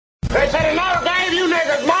They said he never gave you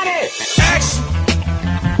niggas money. Action.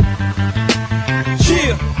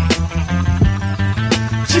 Yeah.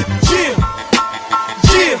 Yeah. Yeah.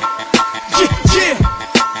 Yeah. Yeah.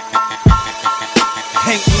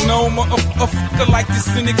 Ain't no motherfucker like this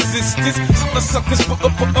in existence. Suckers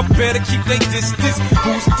better keep they distance.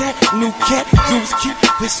 Who's that new cat? Dudes keep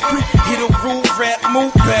whispering. Hit a rule, rap,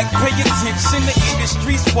 move back, pay attention. The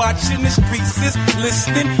industry's watching, the streets is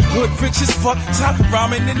listening. Hood rich as fuck, top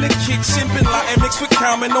ramen in the kitchen. Been lying mixed with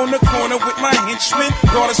Common on the corner with my henchmen.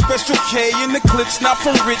 Brought a special K in the clips, not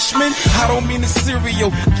from Richmond. I don't mean the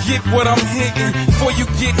cereal, get what I'm hitting. Before you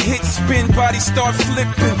get hit, spin, body start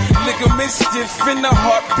flipping. Ligaments stiff in the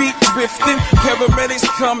heartbeat drifting. Paramedics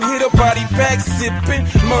come hit a body bag zipping.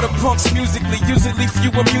 Murder punks musically, usually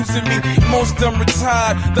few amusing me. Most them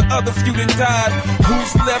retired, the other few done died.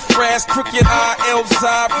 Who's left? Ras, crooked eye,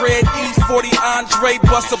 Elzai, Red E40, Andre,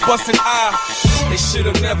 bustin' eye. They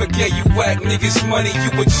should've never gave you whack niggas money.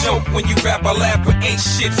 You a joke when you rap, I laugh, but ain't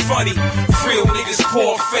shit funny. Real niggas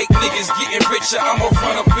poor, fake niggas getting richer. I'ma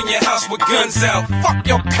run up in your house with guns out. Fuck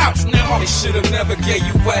your couch now. They should've never gave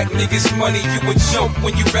you whack niggas money. You a joke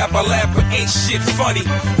when you rap, I laugh, but ain't shit funny.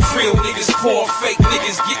 Real niggas poor, fake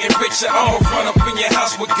niggas getting richer. I'ma run up in your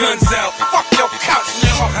house with guns out. Fuck your couch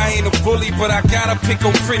now. I ain't a bully, but I gotta pick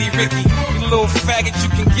on Pretty Ricky. You little faggot, you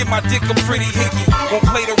can get my dick a pretty hickey. Won't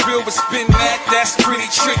play the real, but spin that's pretty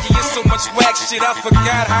tricky. It's so much whack shit, I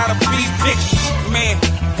forgot how to be picky. Man,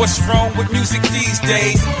 what's wrong with music these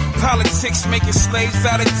days? Politics making slaves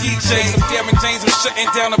out of DJs. I'm Darren James, I'm shutting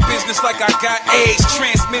down a business like I got AIDS.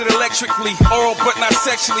 Transmitted electrically, oral but not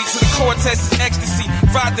sexually. To the cortex is ecstasy.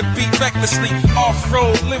 Ride the beat recklessly,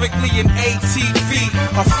 off-road lyrically in ATV.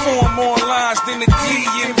 I form more lines than the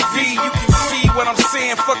DMV. You can see what I'm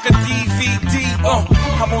saying, fuck a DVD.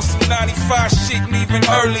 I'm on some 95 shit and even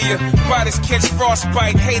earlier. Bodies catch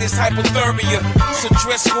frostbite, haters hypothermia. So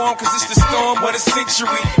dress warm cause it's the storm of the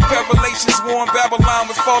century. Revelations warm, Babylon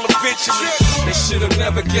would fall eventually. They should've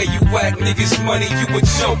never gave you whack niggas money. You a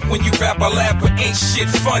joke when you rap, I laugh, but ain't shit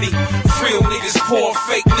funny. Real niggas poor,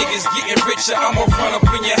 fake niggas getting richer. I'ma run up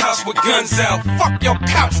in your house with guns out. Fuck your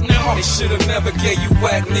couch now. They should've never gave you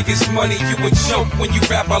whack niggas money. You a joke when you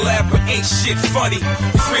rap, I laugh, but ain't shit funny.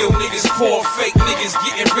 Real niggas poor, fake niggas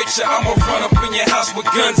getting richer. I'ma run up in your house with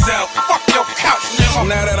guns out. Fuck your couch now.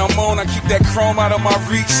 Now that I'm on, I keep that chrome out of my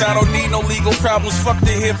reach. I don't need no legal problems. Fuck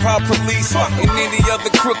the hip hop police and any other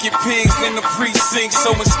crooked pigs in the precinct.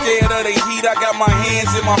 So instead of the heat, I got my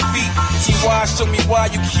hands and my feet. T.Y. show me why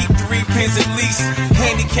you keep 3 pins at least.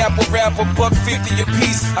 Handicap a rapper, $150 a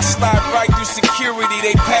piece. I slide right through security,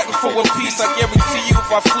 they patting for a piece. I guarantee you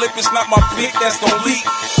if I flip, it's not my pick that's gon' leak.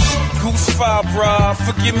 Goose Fabra,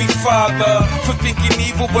 forgive me, Father, for thinking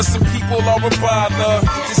evil, but some people are a bother.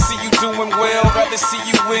 To see you doing well, rather see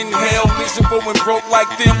you in hell. Miserable and broke like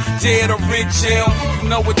them, dead or in jail. You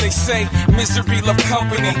know what they say, misery love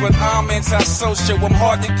company, but I'm antisocial, I'm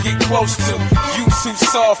hard to get close to. You too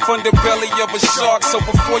soft, underbelly of a shark, so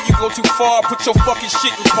before you go too far, put your fucking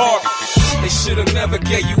shit in park. They should've never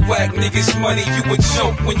gave you whack niggas money. You a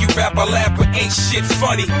joke when you rap, I laugh, but ain't shit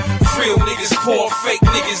funny. Real niggas poor, fake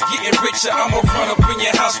niggas getting richer. I'ma run up in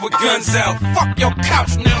your house with guns out. Fuck your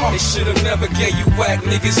couch now. They should've never gave you whack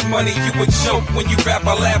niggas money. You a joke when you rap,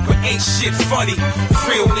 I laugh, but ain't shit funny.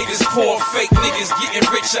 Real niggas poor, fake niggas getting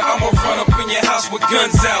richer. I'ma run up in your house with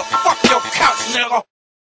guns out. Fuck your couch now.